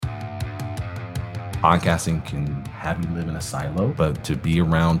Podcasting can have you live in a silo, but to be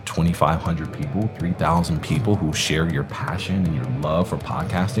around 2,500 people, 3,000 people who share your passion and your love for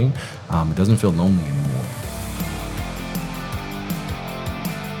podcasting, it doesn't feel lonely anymore.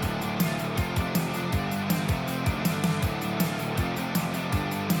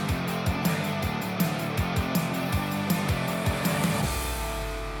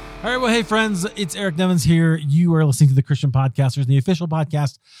 All right, well, hey, friends, it's Eric Nevins here. You are listening to the Christian Podcasters, the official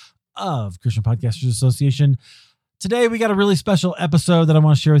podcast of Christian Podcasters Association. Today, we got a really special episode that I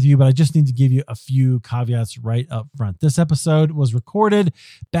want to share with you, but I just need to give you a few caveats right up front. This episode was recorded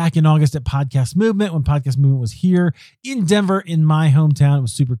back in August at Podcast Movement, when Podcast Movement was here in Denver, in my hometown. It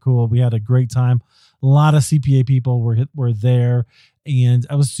was super cool. We had a great time. A lot of CPA people were there, and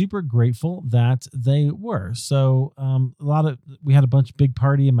I was super grateful that they were. So we had a big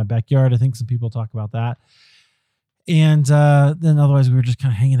party in my backyard. I think some people talk about that. And then otherwise we were just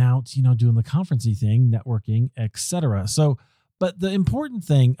kind of hanging out, doing the conferencey thing, networking, etc. So, but the important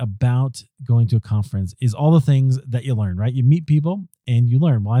thing about going to a conference is all the things that you learn, right? You meet people and you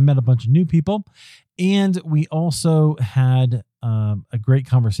learn. Well, I met a bunch of new people, and we also had a great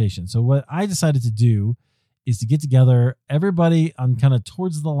conversation. So what I decided to do is to get together everybody on kind of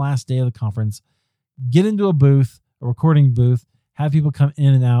towards the last day of the conference, get into a recording booth, have people come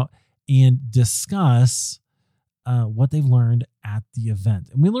in and out and discuss what they've learned at the event.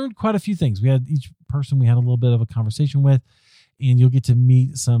 And we learned quite a few things. We had each person we had a little bit of a conversation with, and you'll get to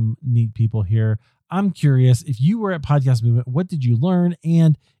meet some neat people here. I'm curious, if you were at Podcast Movement, what did you learn?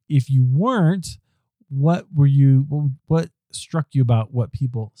 And if you weren't, what struck you about what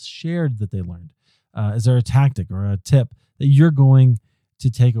people shared that they learned? Is there a tactic or a tip that you're going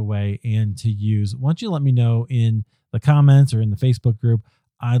to take away and to use? Why don't you let me know in the comments or in the Facebook group?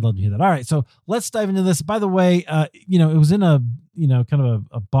 I'd love to hear that. All right, so let's dive into this. By the way, it was in a, kind of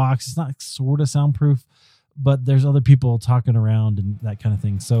a box. It's not sort of soundproof, but there's other people talking around and that kind of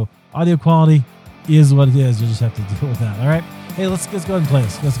thing. So audio quality is what it is. You'll just have to deal with that. All right. Hey, let's go ahead and play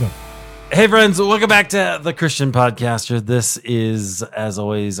this. Let's go. Hey, friends. Welcome back to The Christian Podcaster. This is, as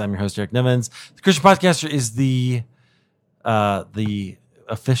always, I'm your host, Eric Nevins. The Christian Podcaster is the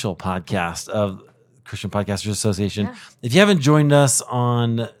official podcast of Christian Podcasters Association. Yeah. If you haven't joined us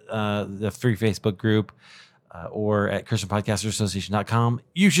on the free Facebook group or at ChristianPodcastersAssociation.com,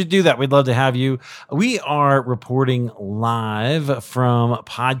 you should do that. We'd love to have you. We are reporting live from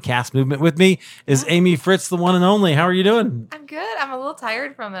Podcast Movement. With me is Amy Fritz, the one and only. How are you doing? I'm good. I'm a little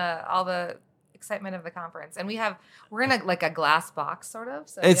tired from all the excitement of the conference, and we're in a glass box sort of.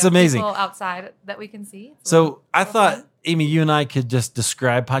 So it's amazing. People outside that we can see. So I thought, fun. Amy, you and I could just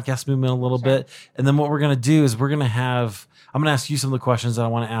describe Podcast Movement a little bit, and then what we're going to do is I'm going to ask you some of the questions that I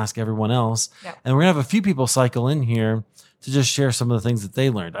want to ask everyone else, and we're going to have a few people cycle in here to just share some of the things that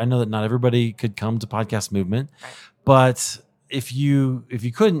they learned. I know that not everybody could come to Podcast Movement, but if you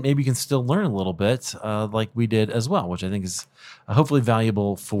couldn't, maybe you can still learn a little bit like we did as well, which I think is hopefully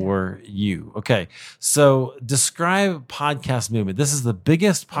valuable for you. Okay, so describe Podcast Movement. This is the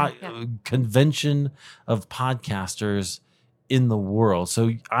biggest convention of podcasters in the world.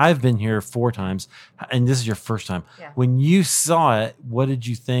 So I've been here 4 times, and this is your first time. Yeah. When you saw it, what did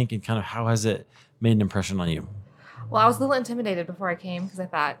you think, and kind of how has it made an impression on you? Well, I was a little intimidated before I came because I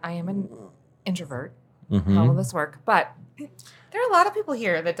thought I am an introvert. All of this work, but there are a lot of people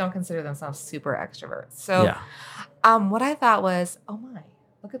here that don't consider themselves super extroverts. So, what I thought was, oh my,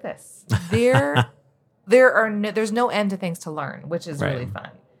 look at this. There's no end to things to learn, which is really fun.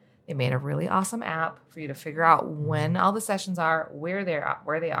 They made a really awesome app for you to figure out when all the sessions are, where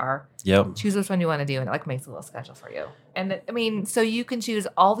they are. Yep. Choose which one you want to do, and it makes a little schedule for you. And so you can choose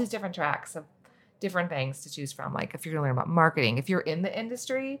all these different tracks of different things to choose from. Like if you're going to learn about marketing, if you're in the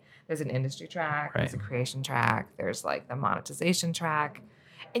industry, there's an industry track, there's a creation track, there's the monetization track,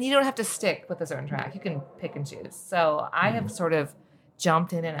 and you don't have to stick with a certain track. You can pick and choose. So I have sort of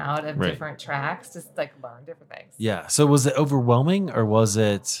jumped in and out of different tracks to learn different things. Yeah. So was it overwhelming, or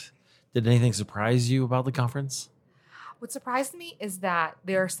did anything surprise you about the conference? What surprised me is that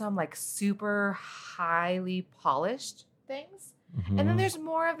there are some super highly polished things. Mm-hmm. And then there's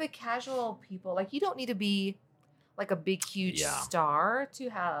more of the casual people. You don't need to be a big, huge star to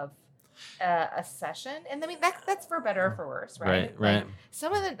have a session. And that's for better or for worse, right? Right.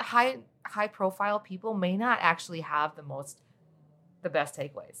 Some of the high profile people may not actually have the best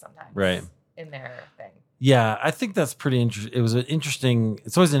takeaways sometimes in their thing. Yeah, I think that's pretty interesting.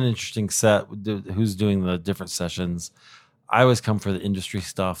 It's always an interesting set who's doing the different sessions. I always come for the industry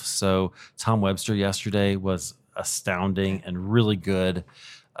stuff. So Tom Webster yesterday was astounding and really good.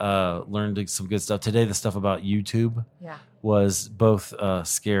 Learned some good stuff today. The stuff about YouTube was both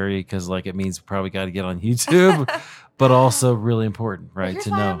scary because like it means we probably got to get on YouTube, but also really important, right? Here's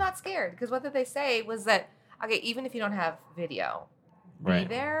why I'm not scared, because what did they say was that, okay, even if you don't have video, be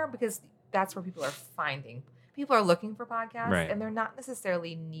there, because that's where people are finding. People are looking for podcasts, and they're not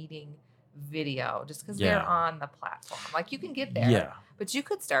necessarily needing video just because they're on the platform. Like you can get there, but you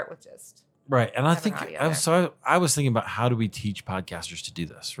could start with just and I think I was thinking about how do we teach podcasters to do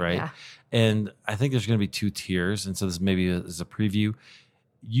this, right? Yeah. And I think there's going to be 2 tiers, and so this maybe is a preview.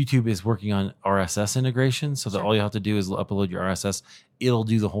 YouTube is working on RSS integration, so that all you have to do is upload your RSS. It'll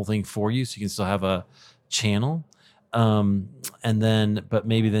do the whole thing for you, so you can still have a channel. And then, but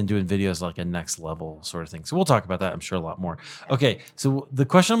maybe then doing videos like a next level sort of thing. So we'll talk about that, I'm sure, a lot more. Okay. So the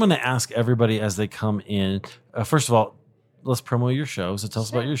question I'm going to ask everybody as they come in, first of all, let's promo your show. So tell us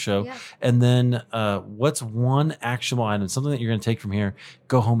about your show. Yeah. And then, what's one actionable item, something that you're going to take from here,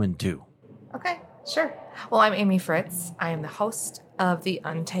 go home and do? Okay, sure. Well, I'm Amy Fritz. I am the host of the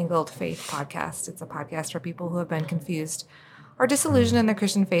Untangled Faith podcast. It's a podcast for people who have been confused or disillusioned in their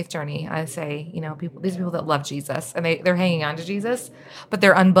Christian faith journey. I say, these are people that love Jesus and they're hanging on to Jesus, but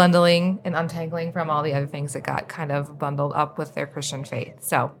they're unbundling and untangling from all the other things that got kind of bundled up with their Christian faith.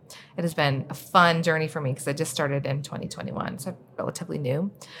 So it has been a fun journey for me because I just started in 2021, so relatively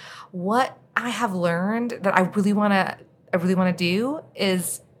new. What I have learned that I really want to do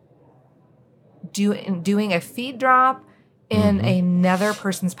is doing a feed drop in another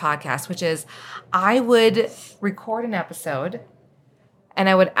person's podcast, which is I would record an episode and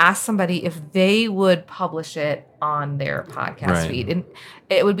I would ask somebody if they would publish it on their podcast feed. And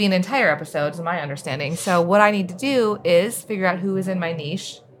it would be an entire episode, is my understanding. So what I need to do is figure out who is in my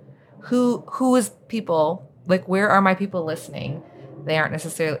niche, who is people, like where are my people listening? If they aren't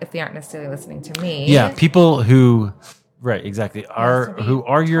necessarily listening to me. Yeah, people who exactly who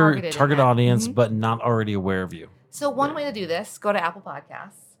are your target audience but not already aware of you. So one way to do this, go to Apple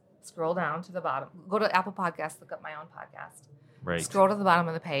Podcasts, scroll down to the bottom, go to Apple Podcasts, look up my own podcast. Right. Scroll to the bottom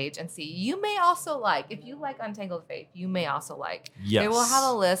of the page and see. You may also if you like Untangled Faith, you may also Yes. They will have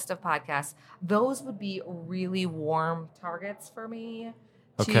a list of podcasts. Those would be really warm targets for me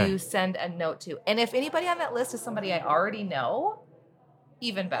to send a note to. And if anybody on that list is somebody I already know,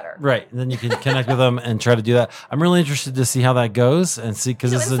 even better. Right. And then you can connect with them and try to do that. I'm really interested to see how that goes and see,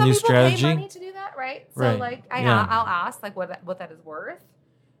 because this is a new strategy. Pay money to do that, right? So I'll ask what that is worth.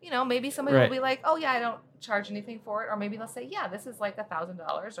 Maybe somebody will be like, oh yeah, I don't charge anything for it. Or maybe they'll say, yeah, this is like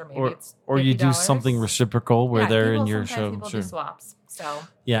 $1,000, or maybe it's $50. Or you do something reciprocal where they're in your show. People do swaps. So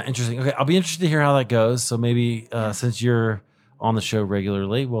yeah, interesting. Okay. I'll be interested to hear how that goes. So maybe since you're on the show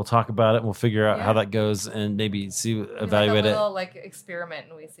regularly, we'll talk about it. We'll figure out how that goes and maybe evaluate it. Little experiment,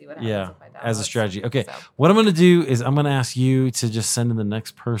 and we see what happens. Yeah, as a strategy. Okay, so what I'm going to do is I'm going to ask you to just send in the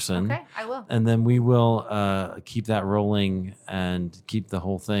next person. Okay, I will. And then we will keep that rolling and keep the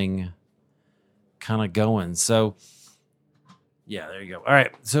whole thing kind of going. So yeah, there you go. All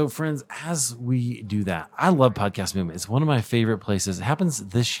right. So friends, as we do that, I love Podcast Movement. It's one of my favorite places. It happens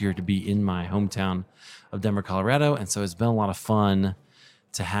this year to be in my hometown of Denver, Colorado. And so it's been a lot of fun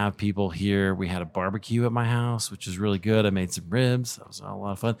to have people here. We had a barbecue at my house, which was really good. I made some ribs. That was a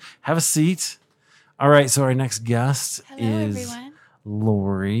lot of fun. Have a seat. All right. So our next guest is everyone.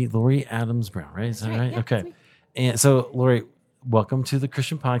 Lori Adams Brown, right? Is that right? Yeah, okay. And so Lori, welcome to the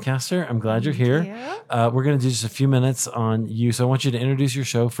Christian Podcaster. I'm glad you're here. We're going to do just a few minutes on you. So I want you to introduce your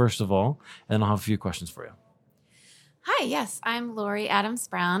show, first of all, and then I'll have a few questions for you. Hi, yes, I'm Lori Adams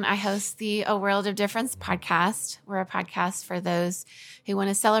Brown. I host the A World of Difference podcast. We're a podcast for those who want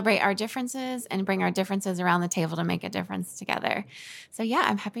to celebrate our differences and bring our differences around the table to make a difference together. So yeah,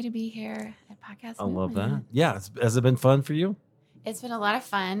 I'm happy to be here at Podcast I love that. Yeah. Has it been fun for you? It's been a lot of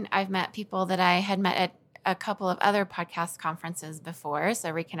fun. I've met people that I had met at a couple of other podcast conferences before,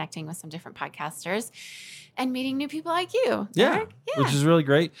 so reconnecting with some different podcasters and meeting new people like you. Yeah, which is really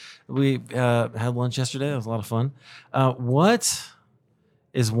great. We had lunch yesterday. It was a lot of fun. What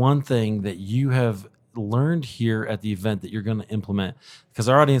is one thing that you have learned here at the event that you're going to implement? Because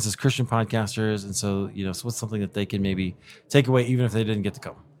our audience is Christian podcasters, and so so what's something that they can maybe take away even if they didn't get to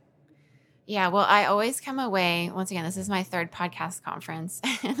come? Yeah, well, I always come away, once again, this is my third podcast conference,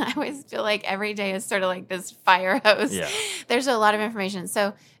 and I always feel like every day is sort of like this fire hose. Yeah. There's a lot of information.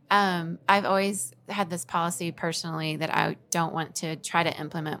 So I've always had this policy personally that I don't want to try to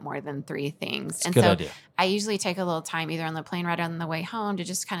implement more than 3 things. It's a good idea. I usually take a little time either on the plane ride or on the way home to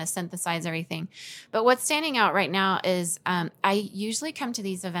just kind of synthesize everything. But what's standing out right now is I usually come to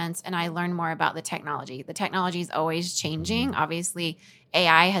these events and I learn more about the technology. The technology is always changing. Obviously,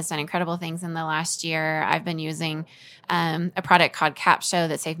 AI has done incredible things in the last year. I've been using a product called Capsho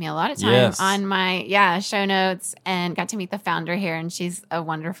that saved me a lot of time on my show notes, and got to meet the founder here. And she's a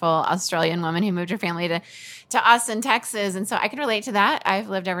wonderful Australian woman who moved her family to Austin, Texas. And so I can relate to that. I've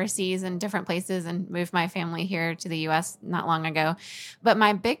lived overseas in different places and moved my family here to the US not long ago. But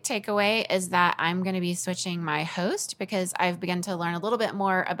my big takeaway is that I'm going to be switching my host because I've begun to learn a little bit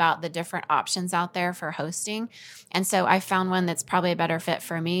more about the different options out there for hosting. And so I found one that's probably a better fit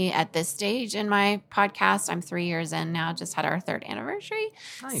for me at this stage in my podcast. I'm 3 years in now, just had our 3rd anniversary.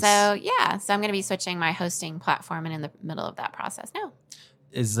 Nice. So I'm going to be switching my hosting platform and in the middle of that process now.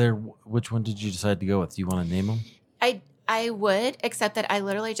 Which one did you decide to go with? Do you want to name them? I would, except that I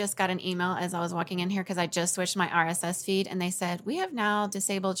literally just got an email as I was walking in here because I just switched my RSS feed, and they said, we have now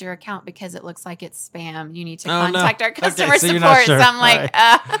disabled your account because it looks like it's spam. You need to contact our customer support. Sure. So I'm like,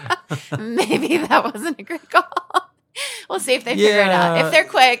 maybe that wasn't a great call. We'll see if they figure it out. If they're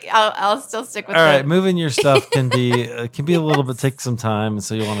quick, I'll still stick with it. All right, moving your stuff can be a little bit, take some time, and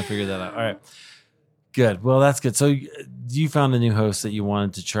so you want to figure that out. All right. Good. Well, that's good. So you found a new host that you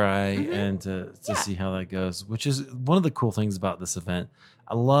wanted to try and to see how that goes, which is one of the cool things about this event.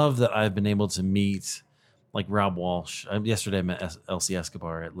 I love that I've been able to meet like Rob Walsh. Yesterday I met Elsie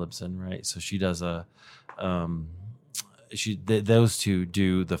Escobar at Libsyn, right? So she does those two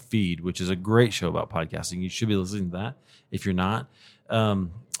do The Feed, which is a great show about podcasting. You should be listening to that if you're not.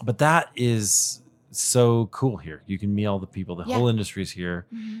 But that is so cool here. You can meet all the people. The whole industry is here.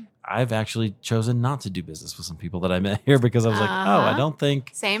 Mm-hmm. I've actually chosen not to do business with some people that I met here because I was like, I don't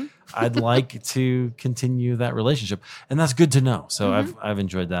think I'd like to continue that relationship. And that's good to know. So I've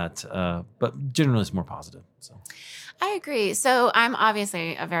enjoyed that. But generally it's more positive. So I agree. So I'm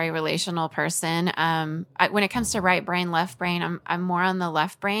obviously a very relational person. When it comes to right brain, left brain, I'm more on the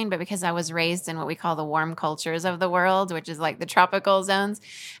left brain, but because I was raised in what we call the warm cultures of the world, which is like the tropical zones,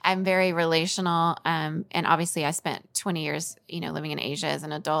 I'm very relational. And obviously I spent 20 years, living in Asia as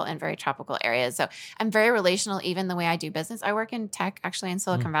an adult in very tropical areas. So I'm very relational, even the way I do business. I work in tech, actually in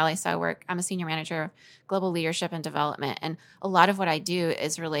Silicon Valley. So I'm a senior manager of global leadership and development. And a lot of what I do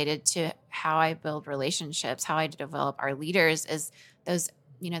is related to how I build relationships, how I develop our leaders, is those,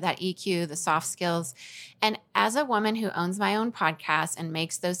 that EQ, the soft skills. And as a woman who owns my own podcast and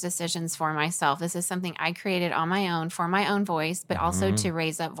makes those decisions for myself, this is something I created on my own for my own voice, but also to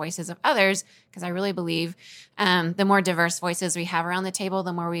raise up voices of others, because I really believe the more diverse voices we have around the table,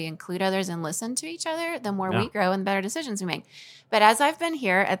 the more we include others and listen to each other, the more we grow and the better decisions we make. But as I've been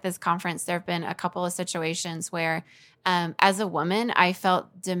here at this conference, there have been a couple of situations where as a woman, I felt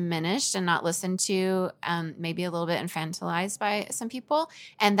diminished and not listened to, maybe a little bit infantilized by some people.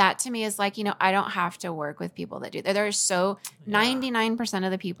 And that to me is like, I don't have to work with people that do that. 99%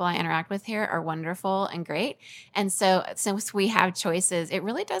 of the people I interact with here are wonderful and great. And so since we have choices, it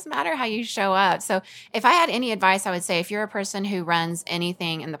really does matter how you show up. So if I had any advice, I would say if you're a person who runs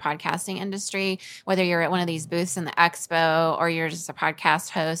anything in the podcasting industry, whether you're at one of these booths in the expo or you're just a podcast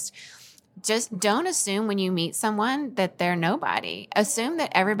host, just don't assume when you meet someone that they're nobody. Assume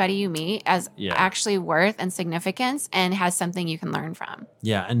that everybody you meet has actually worth and significance and has something you can learn from.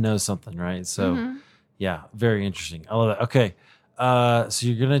 Yeah, and knows something, right? So, very interesting. I love that. Okay, so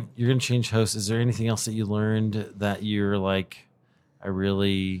you're gonna change hosts. Is there anything else that you learned that you're like,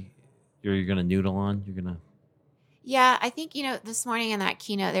 you're gonna noodle on? You're gonna. Yeah, I think, this morning in that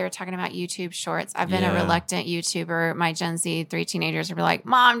keynote, they were talking about YouTube Shorts. I've been a reluctant YouTuber. My Gen Z 3 teenagers would be like,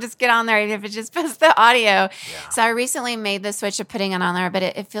 Mom, just get on there, even if it just posts the audio. Yeah. So I recently made the switch of putting it on there, but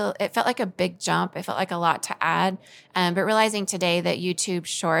it felt like a big jump. It felt like a lot to add. But realizing today that YouTube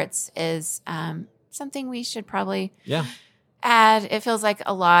Shorts is something we should probably add. It feels like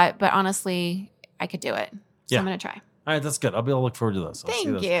a lot, but honestly, I could do it. So I'm going to try. All right, that's good. I'll look forward to those. Thank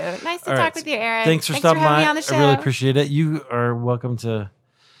you. Nice to talk with you, Eric. Thanks for stopping by. On the show. I really appreciate it. You are welcome to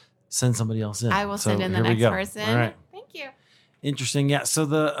send somebody else in. I will send in the next person. All right. Thank you. Interesting. Yeah. So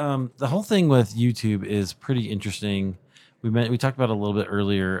the whole thing with YouTube is pretty interesting. We talked about it a little bit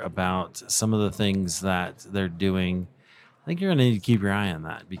earlier about some of the things that they're doing. I think you're going to need to keep your eye on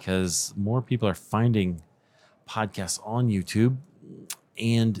that because more people are finding podcasts on YouTube.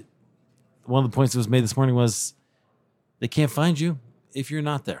 And one of the points that was made this morning was they can't find you if you're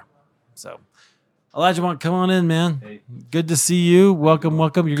not there. So, Elijah Monk, come on in, man. Hey. Good to see you. Welcome. You're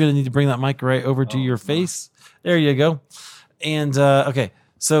going to need to bring that mic right over to your face. There you go. And, okay.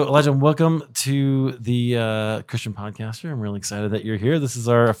 So, Elijah, welcome to the Christian Podcaster. I'm really excited that you're here. This is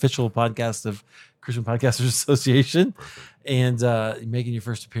our official podcast of Christian Podcasters Association, and making your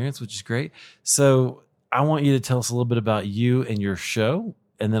first appearance, which is great. So, I want you to tell us a little bit about you and your show,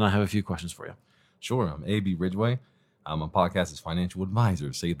 and then I have a few questions for you. Sure. I'm A.B. Ridgway. My podcast is Financial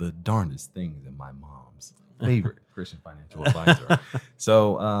Advisor. Say the darndest things in my mom's favorite Christian financial advisor.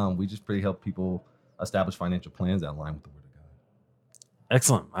 So we just pretty help people establish financial plans that align with the Word of God.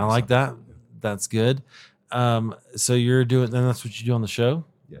 Excellent. I like that. That's good. So you're doing, and that's what you do on the show?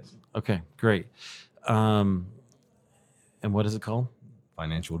 Yes. Okay, great. And what is it called?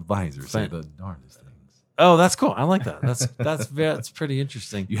 Financial Advisor. Say the darndest things. Oh, that's cool. I like that. That's pretty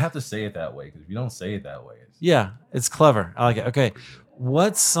interesting. You have to say it that way, because if you don't say it that way, it's clever. I like it. Okay.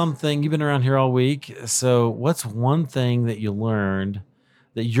 What's something, you've been around here all week, so what's one thing that you learned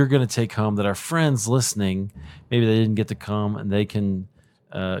that you're going to take home that our friends listening, maybe they didn't get to come, and they can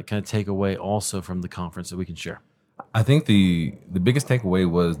kind of take away also from the conference that we can share? I think the biggest takeaway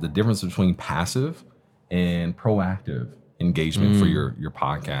was the difference between passive and proactive engagement for your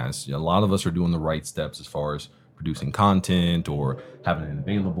podcast. A lot of us are doing the right steps as far as producing content or having it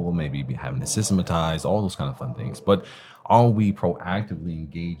available, maybe having it systematized, all those kind of fun things. But are we proactively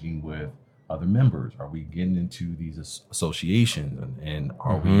engaging with other members? Are we getting into these associations and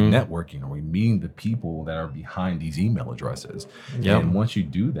are we networking? Are we meeting the people that are behind these email addresses? Yep. And once you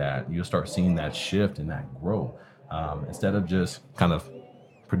do that, you'll start seeing that shift and that grow. Instead of just kind of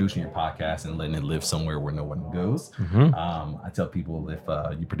producing your podcast and letting it live somewhere where no one goes. I tell people, if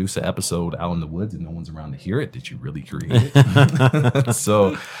you produce an episode out in the woods and no one's around to hear it, did you really create it?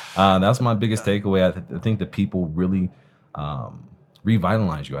 So that's my biggest takeaway. I think that people really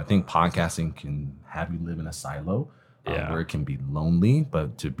revitalize you. I think podcasting can have you live in a silo where it can be lonely,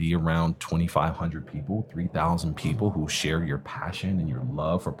 but to be around 2,500 people, 3,000 people who share your passion and your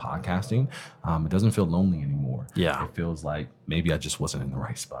love for podcasting, it doesn't feel lonely anymore. Yeah. It feels like maybe I just wasn't in the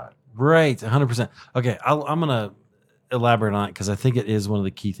right spot. Right. 100%. Okay. I'm going to elaborate on it because I think it is one of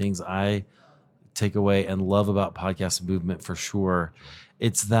the key things I take away and love about podcast movement for sure.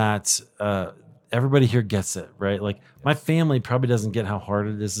 It's that, everybody here gets it, right? Like my family probably doesn't get how hard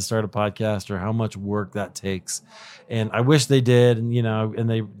it is to start a podcast or how much work that takes. And I wish they did, and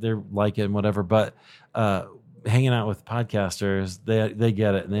and they're like it and whatever, but hanging out with podcasters, they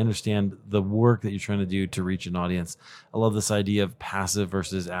get it and they understand the work that you're trying to do to reach an audience. I love this idea of passive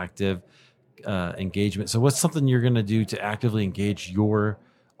versus active engagement. So what's something you're going to do to actively engage your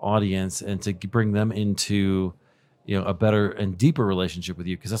audience and to bring them into a better and deeper relationship with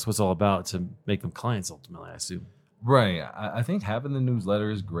you, because that's what it's all about, to make them clients ultimately, I assume. Right. I think having the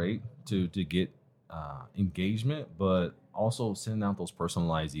newsletter is great to get engagement, but also sending out those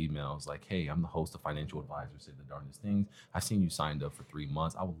personalized emails like, hey, I'm the host of Financial Advisor, Say the Darndest Things. I've seen you signed up for 3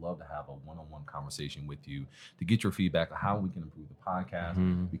 months. I would love to have a one-on-one conversation with you to get your feedback on how we can improve the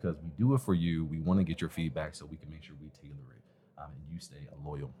podcast, because we do it for you. We want to get your feedback so we can make sure we tailor it and you stay a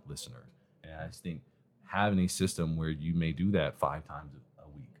loyal listener. And I just think having a system where you may do that 5 times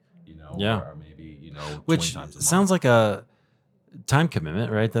a week, or maybe, which 20 times a month. Sounds like a time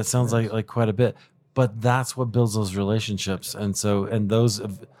commitment, right? That sounds like quite a bit, but that's what builds those relationships. And those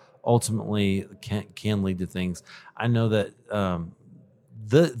ultimately can lead to things. I know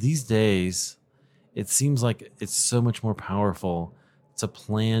that these days, it seems like it's so much more powerful to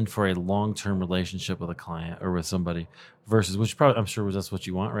plan for a long-term relationship with a client or with somebody versus, which probably, I'm sure that's what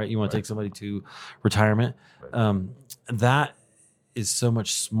you want, right? You want to take somebody to retirement. Right. That is so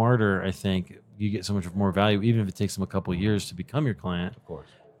much smarter. I think you get so much more value, even if it takes them a couple of years to become your client. Of course.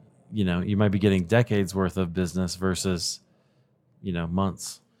 You might be getting decades worth of business versus,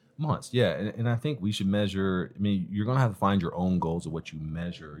 months. Yeah. And I think we should measure, you're going to have to find your own goals of what you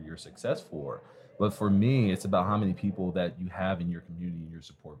measure your success for. But for me, it's about how many people that you have in your community, in your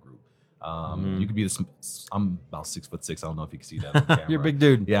support group. You could be I'm about 6'6". I don't know if you can see that on camera. You're a big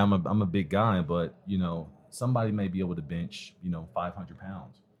dude. Yeah, I'm a big guy, but somebody may be able to bench, 500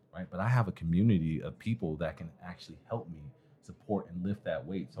 pounds, right? But I have a community of people that can actually help me support and lift that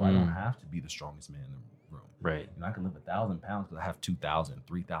weight. So I don't have to be the strongest man in the room. Right. I can lift 1,000 pounds because I have 2,000,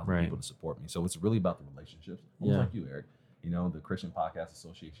 3,000 people to support me. So it's really about the relationships. Almost like you, Eric. The Christian Podcast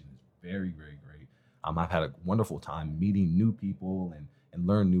Association is very, very great. I've had a wonderful time meeting new people and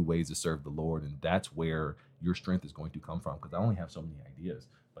learn new ways to serve the Lord. And that's where your strength is going to come from, because I only have so many ideas.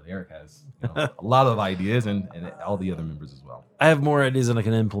 But Eric has a lot of ideas and all the other members as well. I have more ideas than I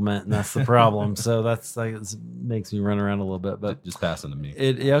can implement, and that's the problem. So that's it makes me run around a little bit. But just pass them to me.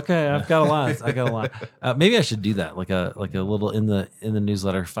 Okay, I've got a lot. Maybe I should do that, like a little in the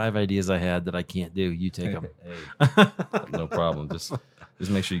newsletter. 5 ideas I had that I can't do. You take them. Hey, no problem. Just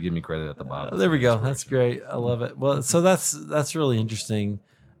Just make sure you give me credit at the bottom. There we go. That's great. I love it. Well, so that's really interesting.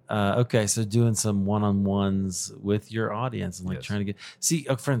 Okay, so doing some one-on-ones with your audience and like trying to get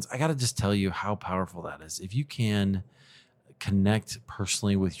friends, I got to just tell you how powerful that is. If you can connect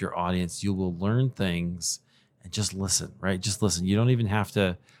personally with your audience, you will learn things and just listen, right? Just listen. You don't even have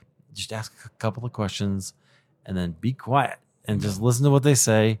to just ask a couple of questions and then be quiet and just listen to what they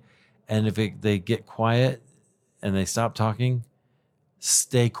say. And if they get quiet and they stop talking,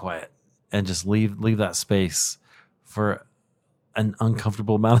 stay quiet and just leave that space for an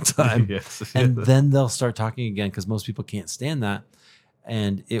uncomfortable amount of time. And then they'll start talking again because most people can't stand that.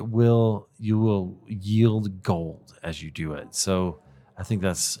 And you will yield gold as you do it. So I think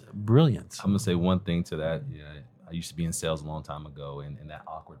that's brilliant. I'm going to say one thing to that. Yeah, I used to be in sales a long time ago, and in that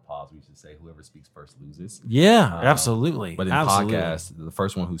awkward pause, we used to say, whoever speaks first loses. Yeah, absolutely. But in podcasts, the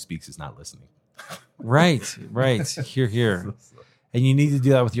first one who speaks is not listening. Right. Here. And you need to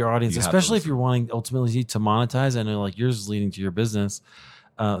do that with your audience, especially if you're wanting ultimately to monetize. I know like yours is leading to your business.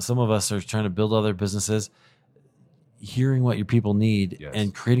 Some of us are trying to build other businesses. Hearing what your people need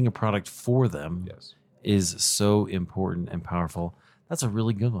and creating a product for them is so important and powerful. That's a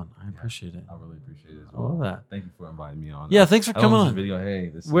really good one. I appreciate it. I really appreciate it as well. I love that. Thank you for inviting me on. Yeah, thanks for coming on. Video. Hey,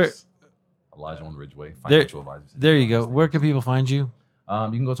 this is Elijah on Ridgeway, financial advisor. There you go. Where can people find you?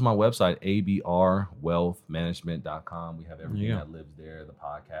 You can go to my website, abrwealthmanagement.com. We have everything that lives there, the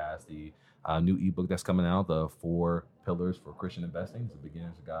podcast, the new ebook that's coming out, the 4 Pillars for Christian Investing. It's a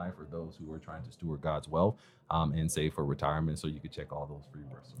beginner's guide for those who are trying to steward God's wealth and save for retirement. So you can check all those free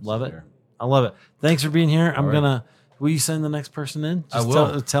resources. Love it. There. I love it. Thanks for being here. Will you send the next person in? I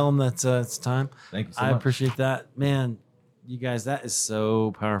will. Tell them that it's time. Thank you so much. I appreciate that. Man, you guys, that is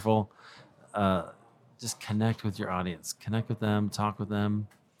so powerful. Just connect with your audience. Connect with them. Talk with them.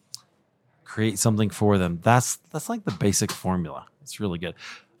 Create something for them. That's like the basic formula. It's really good.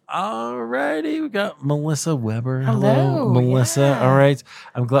 All righty. We got Melissa Weber. Hello, Melissa. yeah. All right.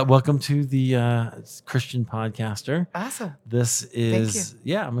 I'm glad. Welcome to the Christian Podcaster. Awesome. This is,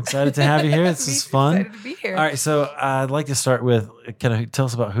 I'm excited to have you here. This is fun. Excited to be here. All right. So I'd like to start with, can I tell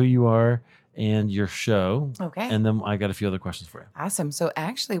us about who you are and your show? Okay. And then I got a few other questions for you. Awesome. So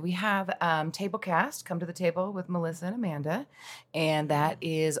actually we have Tablecast, Come to the Table with Melissa and Amanda. And that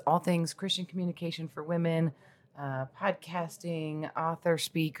is all things Christian communication for women, podcasting, author,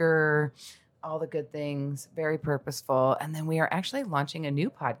 speaker, all the good things, very purposeful. And then we are actually launching a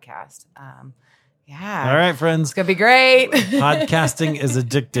new podcast. All right, friends. It's going to be great. Podcasting is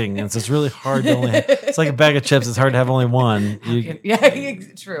addicting. And so it's really hard to only it's like a bag of chips. It's hard to have only one. True.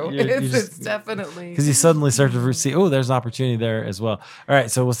 It's definitely. Because you suddenly start to see, there's an opportunity there as well. All right.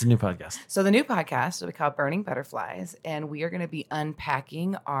 So what's the new podcast? So the new podcast will be called Burning Butterflies. And we are going to be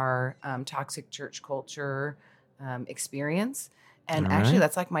unpacking our toxic church culture experience. And actually,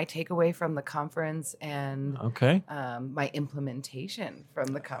 that's like my takeaway from the conference and my implementation from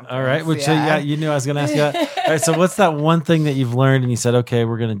the conference. All right. Which, you knew I was going to ask you that. All right. So what's that one thing that you've learned and you said, okay,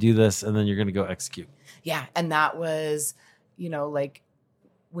 we're going to do this, and then you're going to go execute? Yeah. And that was, like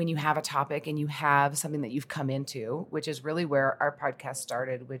when you have a topic and you have something that you've come into, which is really where our podcast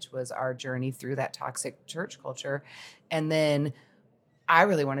started, which was our journey through that toxic church culture. And then I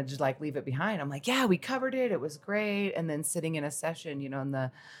really wanted to like leave it behind. I'm like, yeah, we covered it. It was great. And then sitting in a session, in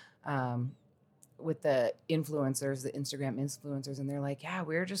the, with the influencers, the Instagram influencers, and they're like, yeah,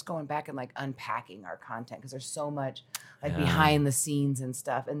 we're just going back and like unpacking our content because there's so much like behind the scenes and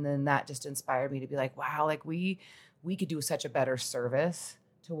stuff. And then that just inspired me to be like, wow, like we could do such a better service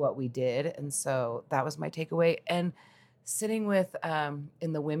to what we did. And so that was my takeaway. And sitting with,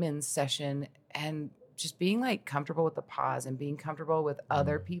 in the women's session and just being like comfortable with the pause and being comfortable with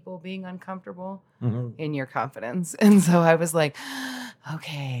other people being uncomfortable in your confidence. And so I was like,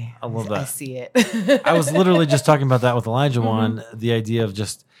 okay, I love that. I see it. I was literally just talking about that with Elijah one, the idea of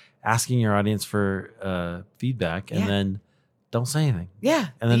just asking your audience for feedback and then don't say anything. Yeah.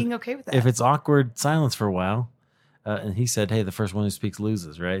 And being okay with that. If it's awkward silence for a while, and he said, hey, the first one who speaks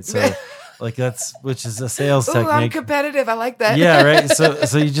loses, right? So like which is a sales technique. I'm competitive. I like that. Yeah, right.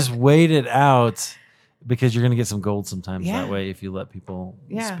 So you just wait it out. Because you're going to get some gold sometimes that way if you let people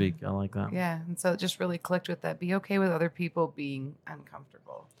speak. I like that. Yeah. And so it just really clicked with that. Be okay with other people being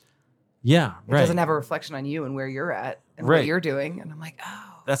uncomfortable. Yeah, It doesn't have a reflection on you and where you're at and what you're doing. And I'm like,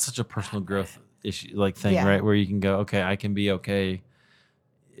 that's such a personal growth issue, thing, right? Where you can go, okay, I can be okay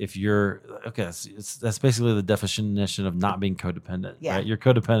if you're, that's basically the definition of not being codependent, right? You're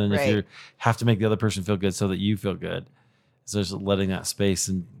codependent if you have to make the other person feel good so that you feel good. So just letting that space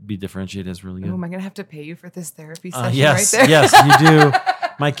and be differentiated is really good. Oh, am I going to have to pay you for this therapy session right there? Yes, you do.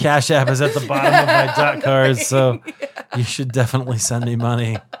 My Cash App is at the bottom of my dot cards. So You should definitely send me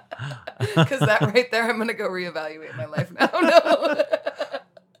money. Because that right there, I'm going to go reevaluate my life now. No.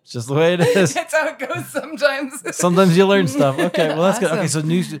 It's just the way it is. That's how it goes sometimes. Sometimes you learn stuff. Okay, well that's good. Okay,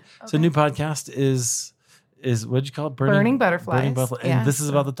 Awesome. so new podcast is what'd you call it? Burning Butterflies. Burning Butterflies. Yeah. And this is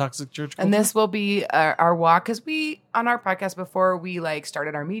about the toxic church culture? And this will be our walk, because we, on our podcast before we like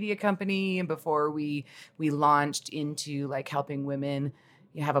started our media company and before we launched into like helping women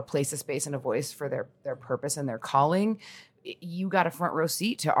have a place, a space, and a voice for their purpose and their calling, you got a front row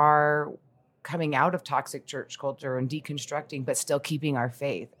seat to our coming out of toxic church culture and deconstructing, but still keeping our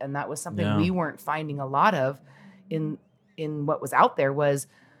faith. And that was something we weren't finding a lot of in what was out there was,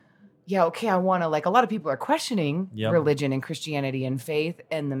 I want to, like, a lot of people are questioning religion and Christianity and faith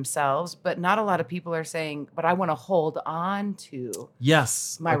and themselves, but not a lot of people are saying, but I want to hold on to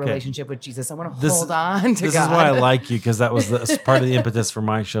my relationship with Jesus. I want to hold on to this God. This is why I like you, because that was part of the impetus for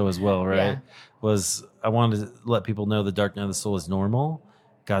my show as well, right? Yeah. Was I wanted to let people know the dark night of the soul is normal.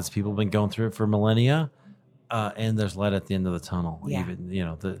 God's people have been going through it for millennia, and there's light at the end of the tunnel. Yeah.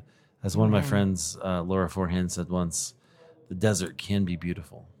 Even, as one of my friends, Laura Forehand, said once, the desert can be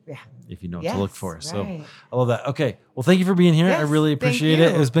beautiful. Yeah. If you know what to look for. Right. So I love that. Okay. Well, thank you for being here. Yes, I really appreciate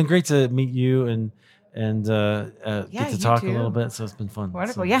thank it. you. It's been great to meet you and get to you talk too. a little bit. So it's been fun.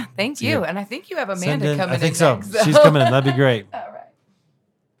 Wonderful. So, Yeah. Thank see you. ya. And I think you have Send Amanda in- coming in. I think so. Next, She's coming in. That'd be great. All right.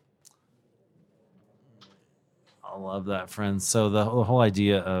 I love that, friends. So the whole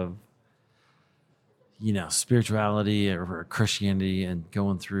idea of, spirituality or Christianity and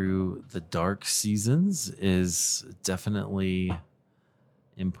going through the dark seasons is definitely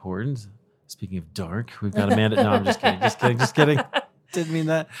important. Speaking of dark, we've got Amanda. No, I'm just kidding. Didn't mean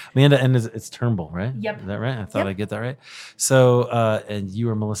that. Amanda, and it's Turnbull, right? Yep. Is that right? I thought I'd get that right. So, and you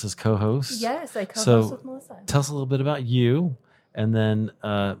are Melissa's co-host. Yes, I co-host So, with Melissa. Tell us a little bit about you, and then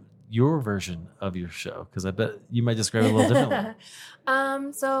your version of your show, because I bet you might describe it a little differently.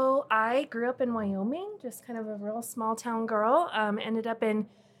 So I grew up in Wyoming, just kind of a real small town girl. Ended up in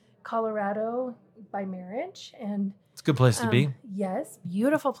Colorado by marriage, and It's a good place to be. Yes,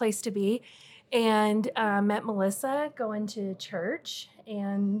 beautiful place to be. And met Melissa going to church,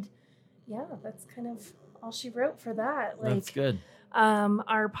 and that's kind of all she wrote for that. That's good.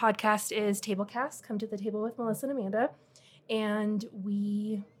 Our podcast is Tablecast, Come to the Table with Melissa and Amanda, and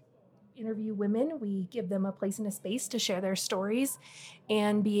we interview women. We give them a place and a space to share their stories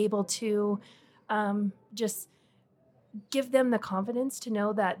and be able to just give them the confidence to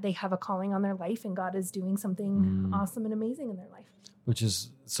know that they have a calling on their life and God is doing something awesome and amazing in their life. Which is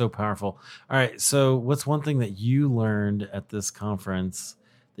so powerful. All right. So what's one thing that you learned at this conference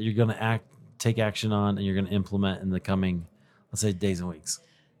that you're going to take action on and you're going to implement in the coming, let's say, days and weeks?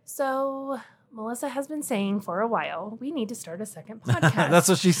 So Melissa has been saying for a while, we need to start a second podcast. That's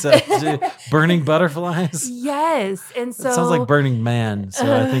what she said. Burning butterflies? Yes. And so It sounds like Burning Man. So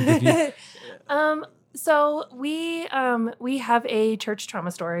I think if you... So we have a church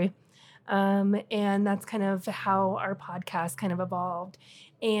trauma story. And that's kind of how our podcast kind of evolved.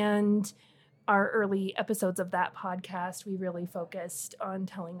 And our early episodes of that podcast, we really focused on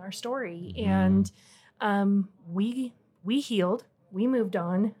telling our story. And we healed. We moved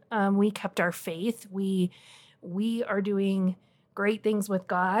on. We kept our faith. We are doing great things with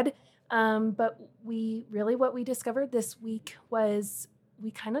God. But what we discovered this week was we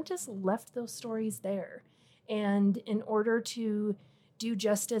kind of just left those stories there. And in order to do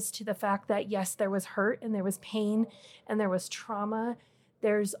justice to the fact that, yes, there was hurt and there was pain and there was trauma,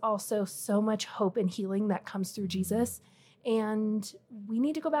 there's also so much hope and healing that comes through Jesus. And we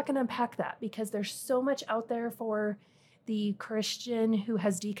need to go back and unpack that because there's so much out there for the Christian who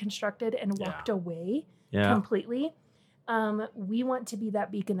has deconstructed and walked away completely. We want to be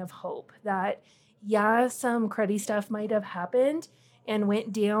that beacon of hope that, some cruddy stuff might have happened and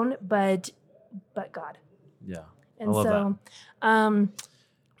went down, but God. Yeah. And so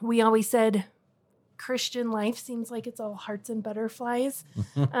we always said Christian life seems like it's all hearts and butterflies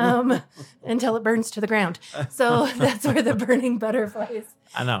until it burns to the ground. So that's where the burning butterflies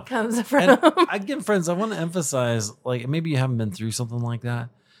comes from. And again, friends, I want to emphasize, like, maybe you haven't been through something like that,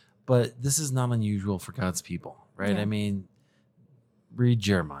 but this is not unusual for God's people, right? Yeah. I mean, read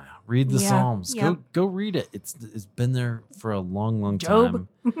Jeremiah, read the Psalms, go read it. It's been there for a long, long time.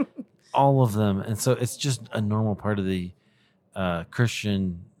 Job. All of them. And so it's just a normal part of the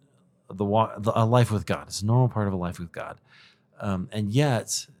Christian, a life with God. It's a normal part of a life with God. And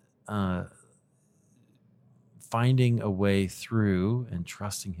yet, finding a way through and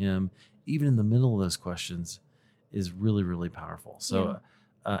trusting Him, even in the middle of those questions, is really, really powerful. So,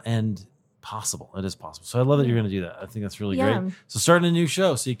 and possible. It is possible. So I love that you're going to do that. I think that's really great. So starting a new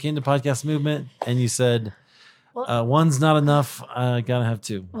show. So you came to Podcast Movement and you said, Well, One's not enough. I gotta have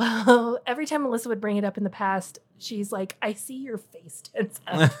two. well, every time Melissa would bring it up in the past, she's like, I see your face tense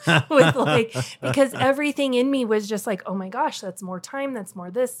up with like, because everything in me was just like, oh my gosh, that's more time. That's more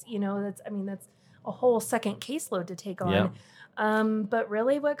this, that's a whole second caseload to take on. Yeah. But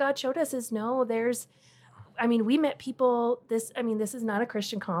really what God showed us is we met people, this is not a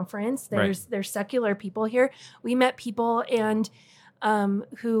Christian conference. There's secular people here. We met people and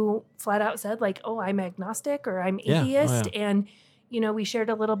who flat out said like, oh, I'm agnostic or I'm atheist. Yeah. And, we shared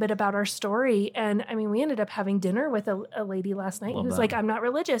a little bit about our story. And we ended up having dinner with a lady last night who's like, I'm not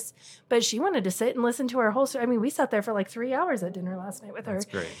religious, but she wanted to sit and listen to our whole story. We sat there for like 3 hours at dinner last night with her. That's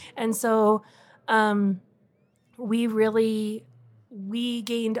great. And so we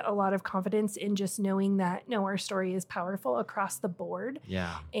gained a lot of confidence in just knowing that, no, our story is powerful across the board.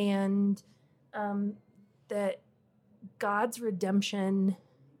 Yeah. And that God's redemption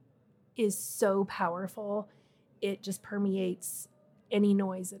is so powerful, it just permeates any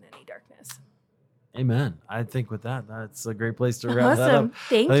noise and any darkness. Amen. I think with that, that's a great place to wrap that up. Awesome.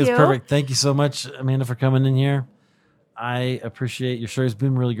 Thank I think you. it's perfect. Thank you so much, Amanda, for coming in here. I appreciate your story. It's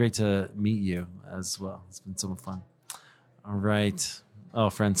been really great to meet you as well. It's been so much fun. All right. Oh,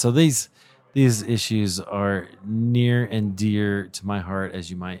 friends. So these issues are near and dear to my heart,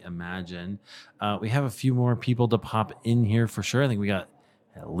 as you might imagine. We have a few more people to pop in here for sure. I think we got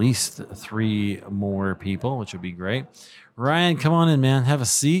at least 3 more people, which would be great. Ryan, come on in, man. Have a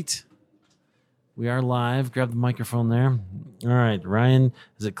seat. We are live. Grab the microphone there. All right. Ryan,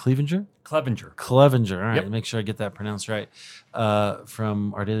 is it Clevenger? Clevenger. All right. Yep. Make sure I get that pronounced right.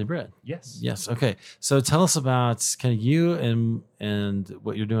 From Our Daily Bread. Yes. Yes. Okay. So tell us about kind of you and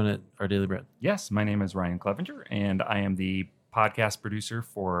what you're doing at Our Daily Bread. Yes. My name is Ryan Clevenger, and I am the podcast producer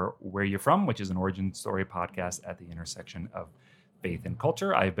for Where You're From, which is an origin story podcast at the intersection of faith and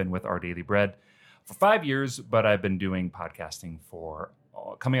culture. I've been with Our Daily Bread for 5 years, but I've been doing podcasting for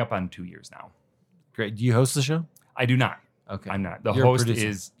coming up on 2 years now. Great. Do you host the show? I do not. Okay. I'm not. The You're a host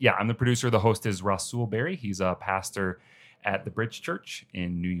producer. I'm the producer. The host is Rasul Berry. He's a pastor at the Bridge Church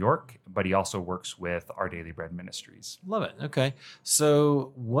in New York, but he also works with Our Daily Bread Ministries. Love it. Okay.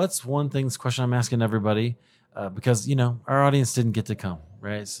 So what's one thing, this question I'm asking everybody, because, our audience didn't get to come,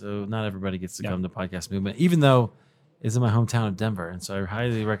 right? So not everybody gets to come to Podcast Movement, even though it's in my hometown of Denver. And so I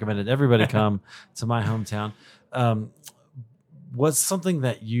highly recommended everybody come to my hometown. What's something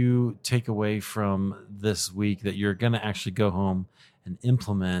that you take away from this week that you're going to actually go home and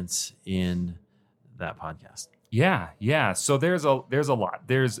implement in that podcast? Yeah. So there's a lot.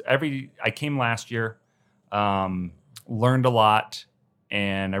 I came last year, learned a lot,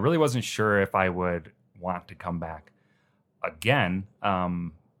 and I really wasn't sure if I would want to come back again.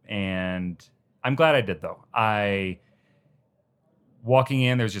 And I'm glad I did though. Walking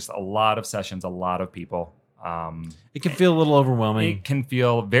in, there's just a lot of sessions, a lot of people. It can feel a little overwhelming. It can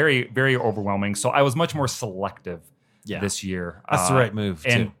feel very, very overwhelming. So I was much more selective this year. That's the right move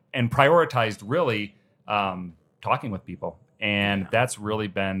too. And prioritized really talking with people. And that's really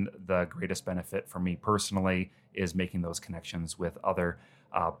been the greatest benefit for me personally, is making those connections with other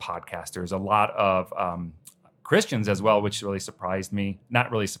podcasters. A lot of Christians as well, which really surprised me.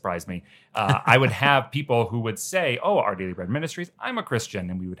 Not really surprised me. I would have people who would say, oh, Our Daily Bread Ministries, I'm a Christian.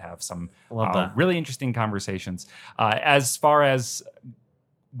 And we would have some really interesting conversations. As far as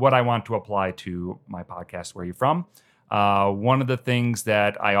what I want to apply to my podcast, Where You're From, one of the things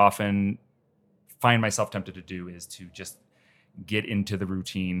that I often find myself tempted to do is to just get into the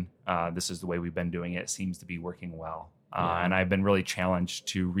routine. This is the way we've been doing it. It seems to be working well. And I've been really challenged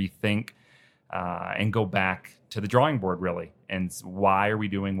to rethink and go back to the drawing board, really. And why are we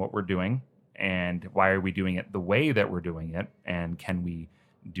doing what we're doing? And why are we doing it the way that we're doing it? And can we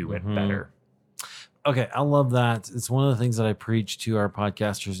do it better? Okay, I love that. It's one of the things that I preach to our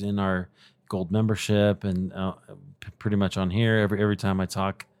podcasters in our gold membership and pretty much on here every time I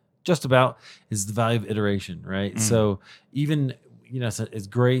talk just about is the value of iteration, right? So even, it's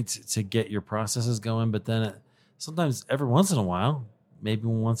great to get your processes going, but then sometimes every once in a while, maybe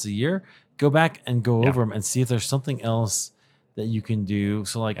once a year, go back and go over them and see if there's something else that you can do.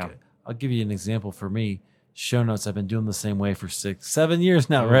 So I'll give you an example for me. Show notes, I've been doing the same way for 6-7 years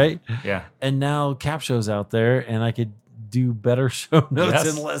now, right? Yeah. And now Capshow's out there and I could do better show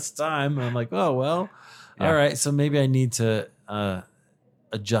notes in less time. And I'm like, oh, well, all right. So maybe I need to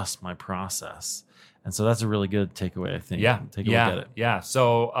adjust my process. And so that's a really good takeaway, I think. Take a look at it. Yeah.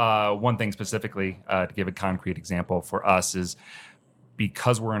 So one thing specifically, to give a concrete example for us, is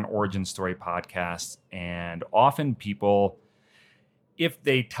because we're an origin story podcast, and often people, if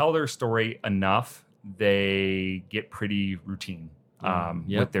they tell their story enough, they get pretty routine.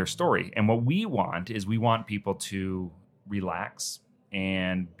 with their story. And what we want is we want people to relax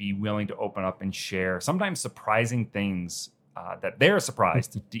and be willing to open up and share sometimes surprising things that they're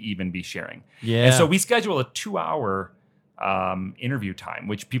surprised to even be sharing. Yeah. And so we schedule a 2-hour interview time,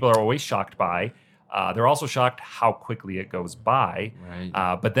 which people are always shocked by. They're also shocked how quickly it goes by.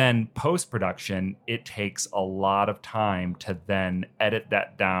 Right. But then post-production, it takes a lot of time to then edit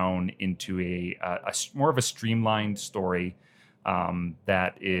that down into a more of a streamlined story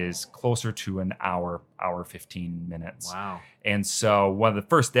that is closer to an hour 15 minutes. Wow. And so the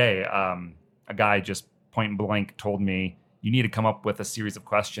first day, a guy just point blank told me, you need to come up with a series of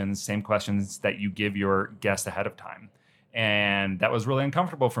questions, same questions that you give your guest ahead of time. And that was really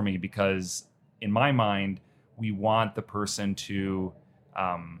uncomfortable for me because in my mind, we want the person to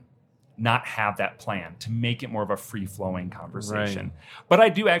not have that plan, to make it more of a free-flowing conversation. Right. But I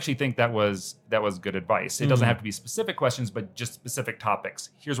do actually think that was good advice. It doesn't have to be specific questions, but just specific topics.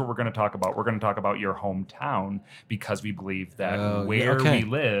 Here's what we're going to talk about. We're going to talk about your hometown because we believe that we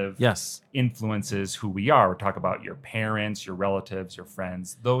live influences who we are. We'll talk about your parents, your relatives, your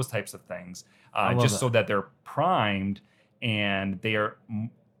friends, those types of things, so that they're primed and they are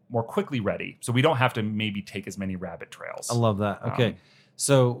more quickly ready. So we don't have to maybe take as many rabbit trails. I love that. Okay.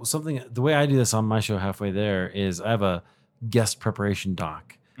 So the way I do this on my show, Halfway There, is I have a guest preparation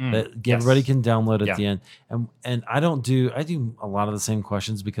doc that everybody can download at the end. And I do a lot of the same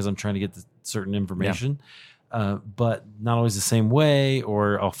questions because I'm trying to get certain information, but not always the same way,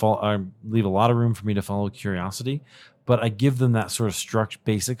 or I leave a lot of room for me to follow curiosity. But I give them that sort of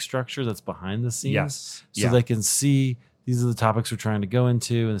basic structure that's behind the scenes, so they can see these are the topics we're trying to go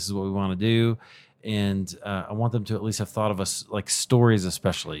into, and this is what we want to do. And I want them to at least have thought of us like stories,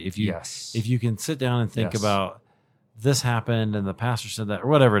 especially if you can sit down and think about this happened and the pastor said that or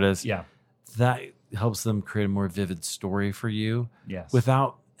whatever it is. Yeah, that helps them create a more vivid story for you. Yes,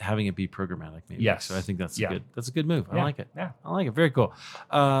 without having it be programmatic. Maybe. Yes, so I think that's a good move. I like it. Yeah, I like it. Very cool.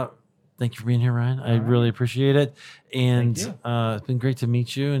 Thank you for being here, Ryan. I really appreciate it. And it's been great to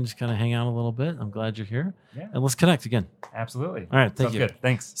meet you and just kind of hang out a little bit. I'm glad you're here. Yeah. And let's connect again. Absolutely. All right. Thank you. Good.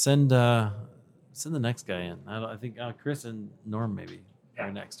 Thanks. Send the next guy in. I think Chris and Norm maybe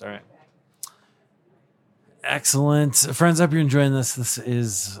are next. All right. Excellent. Friends, I hope you're enjoying this. This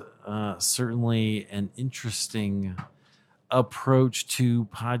is certainly an interesting approach to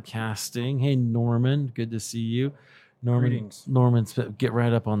podcasting. Hey, Norman. Good to see you. Greetings. Norman Smith, get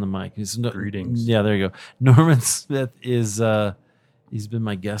right up on the mic. Greetings. Yeah, there you go. Norman Smith is he's been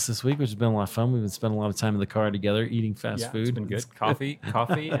my guest this week, which has been a lot of fun. We've been spending a lot of time in the car together eating fast food. It's been good. Coffee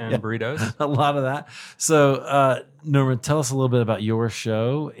and burritos. A lot of that. So Norman, tell us a little bit about your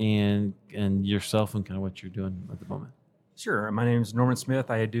show and yourself and kind of what you're doing at the moment. Sure. My name is Norman Smith.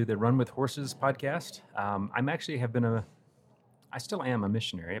 I do the Run with Horses podcast. I still am a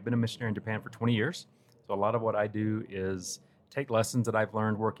missionary. I've been a missionary in Japan for 20 years. So a lot of what I do is take lessons that I've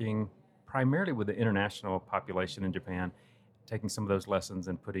learned working primarily with the international population in Japan, taking some of those lessons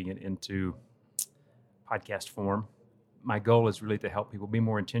and putting it into podcast form. My goal is really to help people be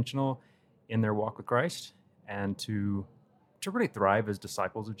more intentional in their walk with Christ and to really thrive as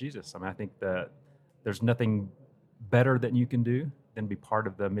disciples of Jesus. I mean, I think that there's nothing better that you can do than be part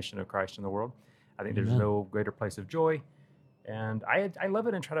of the mission of Christ in the world. I think there's no greater place of joy. And I love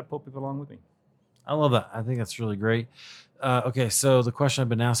it and try to pull people along with me. I love that. I think that's really great. Okay, so the question I've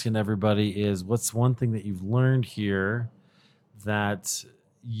been asking everybody is, what's one thing that you've learned here that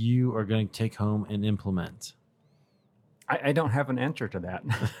you are going to take home and implement? I don't have an answer to that.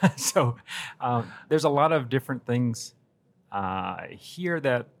 So there's a lot of different things here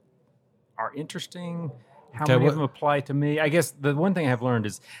that are interesting. How many of them apply to me? I guess the one thing I've learned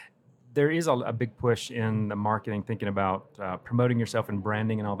is there is a big push in the marketing, thinking about promoting yourself and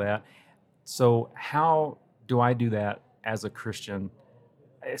branding and all that. So how do I do that as a Christian?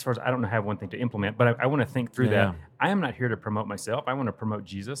 As far as I don't have one thing to implement, but I want to think through that. I am not here to promote myself. I want to promote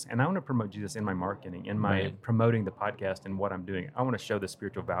Jesus, and I want to promote Jesus in my marketing, in my promoting the podcast and what I'm doing. I want to show the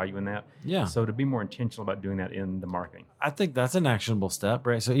spiritual value in that. Yeah. So to be more intentional about doing that in the marketing. I think that's an actionable step,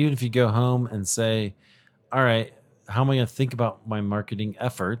 right? So even if you go home and say, all right, how am I going to think about my marketing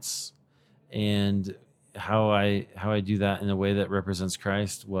efforts and how I do that in a way that represents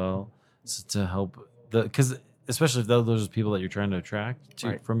Christ? Well, it's to help because especially if those are people that you're trying to attract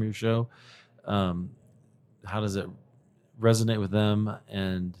to from your show, how does it resonate with them,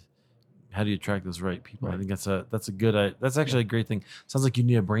 and how do you attract those right people? I think that's actually a great thing. Sounds like you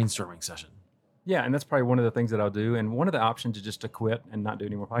need a brainstorming session. Yeah, and that's probably one of the things that I'll do. And one of the options is just to quit and not do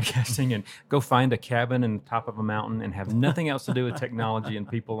any more podcasting and go find a cabin in the top of a mountain and have nothing else to do with technology and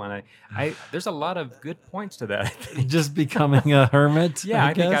people. And I there's a lot of good points to that. Just becoming a hermit. Yeah,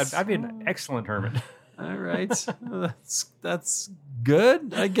 I think guess. I'd be an excellent hermit. All right, that's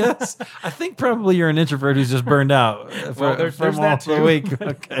good, I guess. I think probably you're an introvert who's just burned out There's from all that the too. week.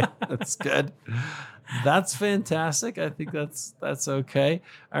 Okay, that's good. That's fantastic. I think that's okay.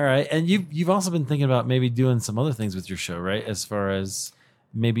 All right, and you've also been thinking about maybe doing some other things with your show, right? As far as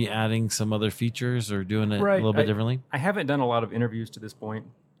maybe adding some other features or doing it a little bit differently. I haven't done a lot of interviews to this point.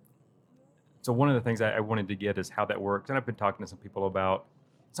 So one of the things I wanted to get is how that works. And I've been talking to some people about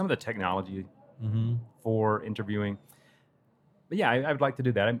some of the technology for interviewing. But yeah, I would like to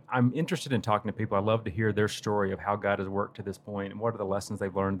do that. I'm interested in talking to people. I love to hear their story of how God has worked to this point and what are the lessons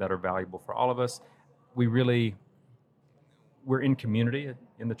they've learned that are valuable for all of us. We're in community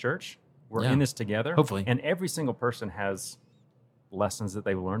in the church. We're in this together. Hopefully. And every single person has lessons that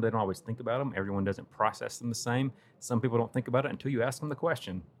they've learned. They don't always think about them. Everyone doesn't process them the same. Some people don't think about it until you ask them the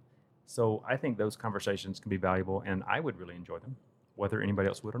question. So I think those conversations can be valuable, and I would really enjoy them. Whether anybody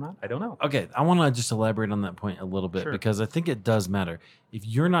else would or not, I don't know. Okay, I want to just elaborate on that point a little bit because I think it does matter. If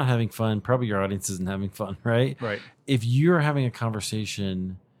you're not having fun, probably your audience isn't having fun, right? Right. If you're having a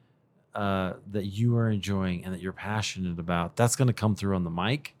conversation that you are enjoying and that you're passionate about, that's going to come through on the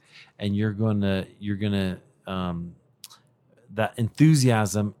mic, and you're gonna that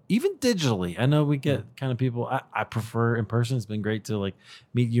enthusiasm, even digitally. I know we get kind of people. I prefer in person. It's been great to like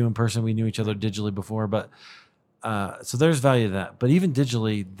meet you in person. We knew each other digitally before, but. So there's value to that, but even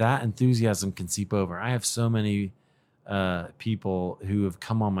digitally, that enthusiasm can seep over. I have so many people who have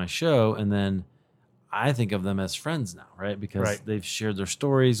come on my show, and then I think of them as friends now, right? Because they've shared their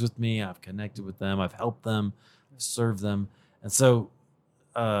stories with me. I've connected with them. I've helped them, served them, and so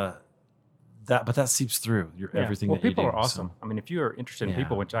that seeps through everything. Well, that you people do, are awesome. so. I mean, if you are interested in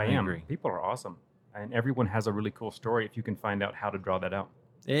people, which I am, agree. people are awesome, and everyone has a really cool story. If you can find out how to draw that out.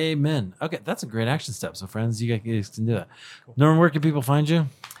 Amen. Okay, that's a great action step. So, friends, you guys can do that. Cool. Norman, where can people find you?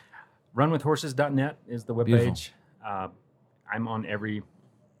 Runwithhorses.net is the webpage. I'm on every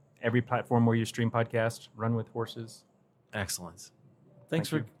platform where you stream podcasts. Run with Horses. Excellent. Thanks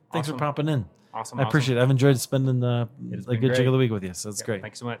Thank for popping in. Awesome. I appreciate it. I've enjoyed spending a good chunk of the week with you. So it's great.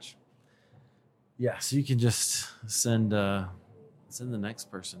 Thanks so much. Yeah. So you can just send the next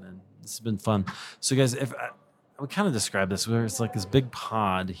person in. This has been fun. So, guys, if we kind of describe this where it's like this big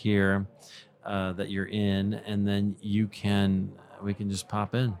pod here that you're in, and then we can just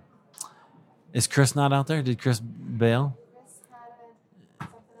pop in. Is Chris not out there? Did Chris bail?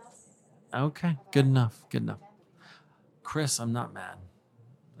 Okay, good enough. Chris, I'm not mad.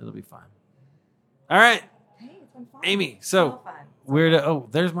 It'll be fine. All right, Amy. So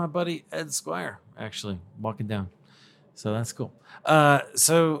there's my buddy Ed Squire actually walking down. So that's cool.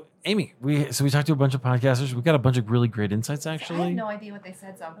 So Amy, we talked to a bunch of podcasters. We got a bunch of really great insights, actually. I have no idea what they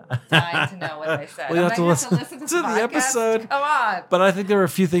said, so I'm dying to know what they said. Well, you have to listen to the episode. Come on. But I think there were a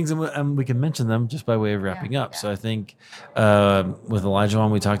few things, and we can mention them just by way of wrapping up. Yeah. So I think with Elijah on,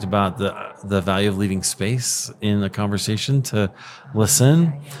 we talked about the value of leaving space in a conversation to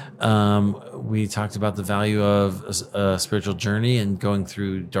listen. We talked about the value of a spiritual journey and going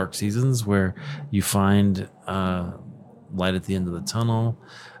through dark seasons where you find light at the end of the tunnel.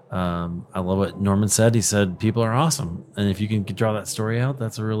 I love what Norman said. He said, people are awesome. And if you can draw that story out,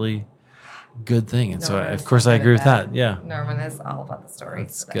 that's a really good thing. And Norman so, of course, I agree with that. Yeah. Norman is all about the story.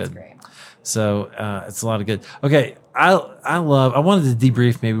 That's good. Great. So it's a lot of good. Okay. I wanted to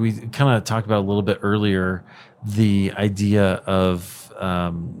debrief. Maybe we kind of talked about a little bit earlier, the idea of,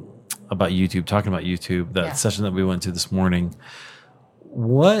 about YouTube, talking about YouTube, that session that we went to this morning.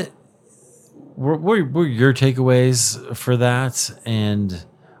 What were your takeaways for that? And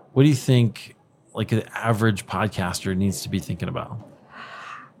what do you think, like, an average podcaster needs to be thinking about?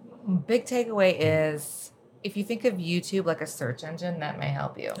 Big takeaway is if you think of YouTube like a search engine, that may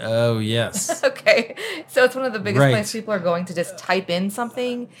help you. Oh, yes. Okay. So it's one of the biggest places people are going to just type in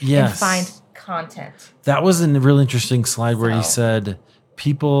something and find content. That was a really interesting slide where he said,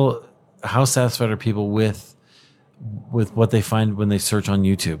 how satisfied are people with what they find when they search on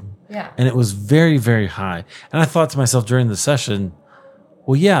YouTube? Yeah. And it was very, very high. And I thought to myself during the session,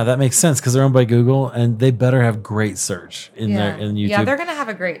 well, yeah, that makes sense because they're owned by Google, and they better have great search in YouTube. Yeah, they're gonna have.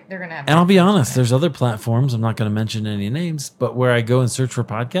 And I'll be honest, there's other platforms. I'm not going to mention any names, but where I go and search for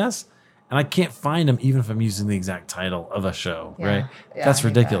podcasts, and I can't find them even if I'm using the exact title of a show. Right? Yeah, that's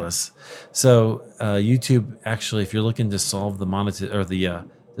ridiculous. So YouTube, actually, if you're looking to solve the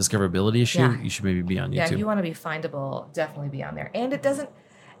discoverability issue, you should maybe be on YouTube. Yeah, if you want to be findable, definitely be on there. And it doesn't.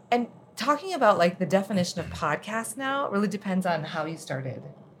 And talking about like the definition of podcast now really depends on how you started.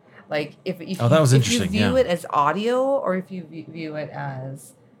 Like if that was interesting. If you view it as audio or if you view it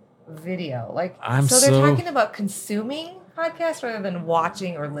as video. Like they're talking about consuming podcasts rather than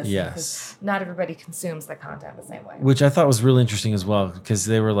watching or listening. Yes. Because not everybody consumes the content the same way. Which I thought was really interesting as well, because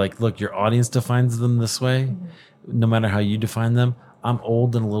they were like, look, your audience defines them this way, no matter how you define them. I'm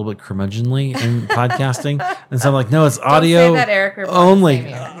old and a little bit curmudgeonly in podcasting. And so I'm like, no, it's audio. Don't say that, Eric,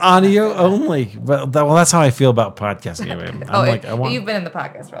 only. Audio only. But that's how I feel about podcasting. Anyway. You've been in the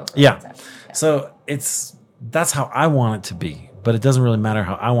podcast world. Yeah. So that's how I want it to be. But it doesn't really matter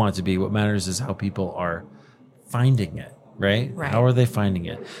how I want it to be. What matters is how people are finding it. Right? How are they finding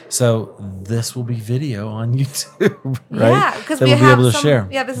it? So this will be video on YouTube, right? Yeah, because we have able to share.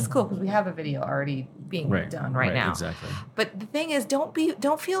 Yeah, this is cool because we have a video already being done right now. Exactly. But the thing is,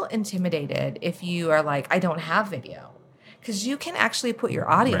 don't feel intimidated if you are like, I don't have video, because you can actually put your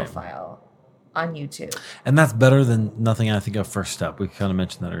audio file on YouTube, and that's better than nothing. I think of First Step. We kind of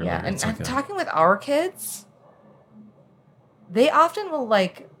mentioned that earlier. Yeah, and talking with our kids, they often will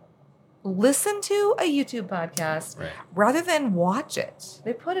like listen to a YouTube podcast rather than watch it.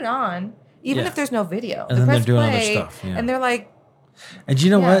 They put it on, even if there's no video. And then they're doing other stuff. Yeah. And they're like... And do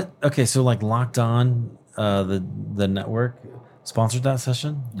you know what? Okay, so like Locked On, the network, sponsored that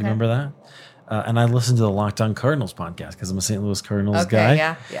session. Do you remember that? And I listened to the Locked On Cardinals podcast because I'm a St. Louis Cardinals guy.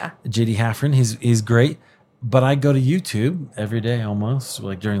 Yeah. JD Haffron, he's great. But I go to YouTube every day almost,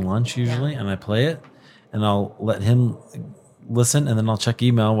 like during lunch usually, and I play it. And I'll let him... listen, and then I'll check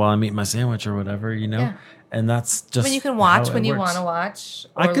email while I'm eating my sandwich or whatever, and that's just. I mean, you can watch when you want to watch.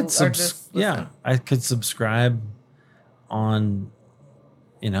 I could subscribe on,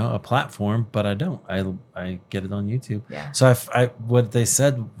 a platform, but I don't. I get it on YouTube. Yeah. So what they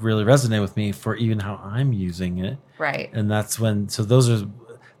said really resonated with me for even how I'm using it. Right. And that's when. So those are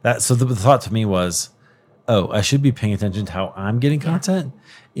that. So the thought to me was, I should be paying attention to how I'm getting content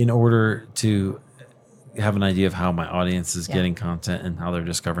in order to have an idea of how my audience is getting content and how they're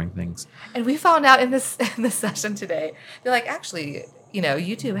discovering things. And we found out in this session today, they're like, actually,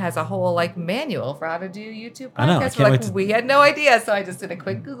 YouTube has a whole like manual for how to do YouTube podcasts. I know. I can't wait we had no idea, so I just did a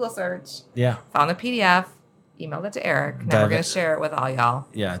quick Google search. Yeah. Found a PDF, emailed it to Eric. Now we're going to share it with all y'all.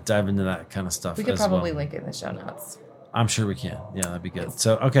 Yeah, dive into that kind of stuff. We could probably link it in the show notes. I'm sure we can. Yeah, that'd be good.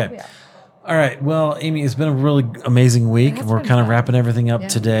 So, okay. Yeah. All right. Well, Amy, it's been a really amazing week. We're kind of wrapping everything up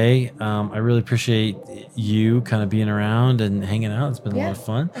today. I really appreciate you kind of being around and hanging out. It's been a lot of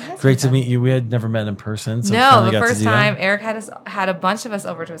fun. Great to meet you. We had never met in person. So no, the first time Eric had a bunch of us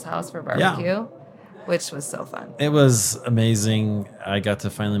over to his house for barbecue, which was so fun. It was amazing. I got to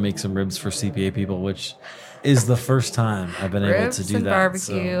finally make some ribs for CPA people, which is the first time I've been able to do that.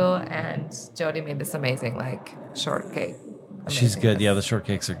 Barbecue, and Jody made this amazing shortcake. She's good. Yeah, the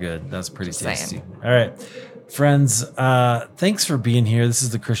shortcakes are good. That's pretty tasty. All right. Friends, thanks for being here. This is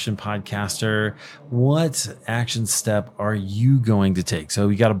the Christian Podcaster. What action step are you going to take? So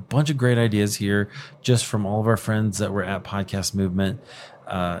we got a bunch of great ideas here just from all of our friends that were at Podcast Movement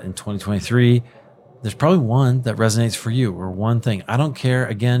in 2023. There's probably one that resonates for you or one thing. I don't care.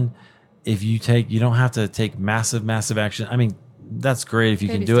 Again, if you don't have to take massive action. I mean, that's great if you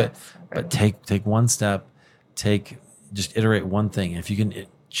can do it, but take one step, just iterate one thing. If you can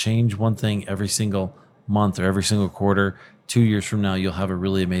change one thing every single month or every single quarter, 2 years from now, you'll have a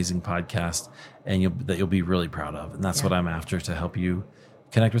really amazing podcast and you'll be really proud of. And that's what I'm after, to help you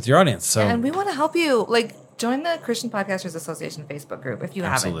connect with your audience. So, and we want to help you. Join the Christian Podcasters Association Facebook group if you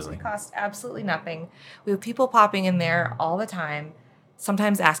haven't. It costs absolutely nothing. We have people popping in there all the time,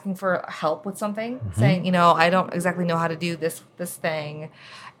 sometimes asking for help with something, saying, I don't exactly know how to do this thing.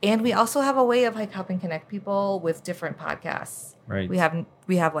 And we also have a way of helping connect people with different podcasts. Right. We have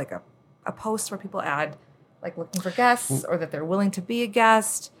a post where people add looking for guests or that they're willing to be a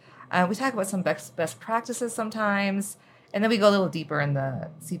guest. We talk about some best practices sometimes, and then we go a little deeper in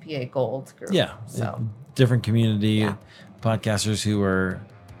the CPA Gold group. Yeah. So different community podcasters who are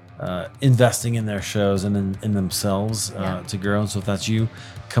investing in their shows and in themselves to grow. And so if that's you,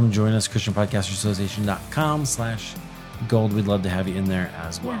 come join us, ChristianPodcastersAssociation.com/gold. We'd love to have you in there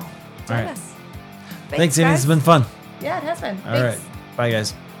as well. Yeah. All right. Thanks, Amy. It's been fun. Yeah, it has been. All right. Bye,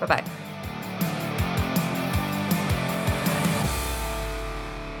 guys. Bye-bye.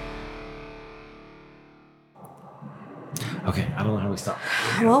 Okay, I don't know how we stop.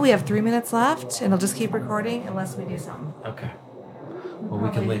 Well, we have 3 minutes left, and it'll just keep recording unless we do something. Okay. Well,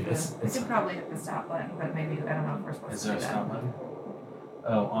 we can leave this. We could probably hit the stop button, but maybe, I don't know if we're supposed Is to there do a that. stop button?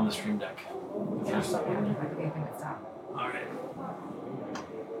 Oh, on the stream deck. Is there a stop button? I think you can hit stop. All right.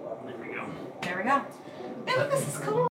 There we go. There we go. Hey, look, this is cool.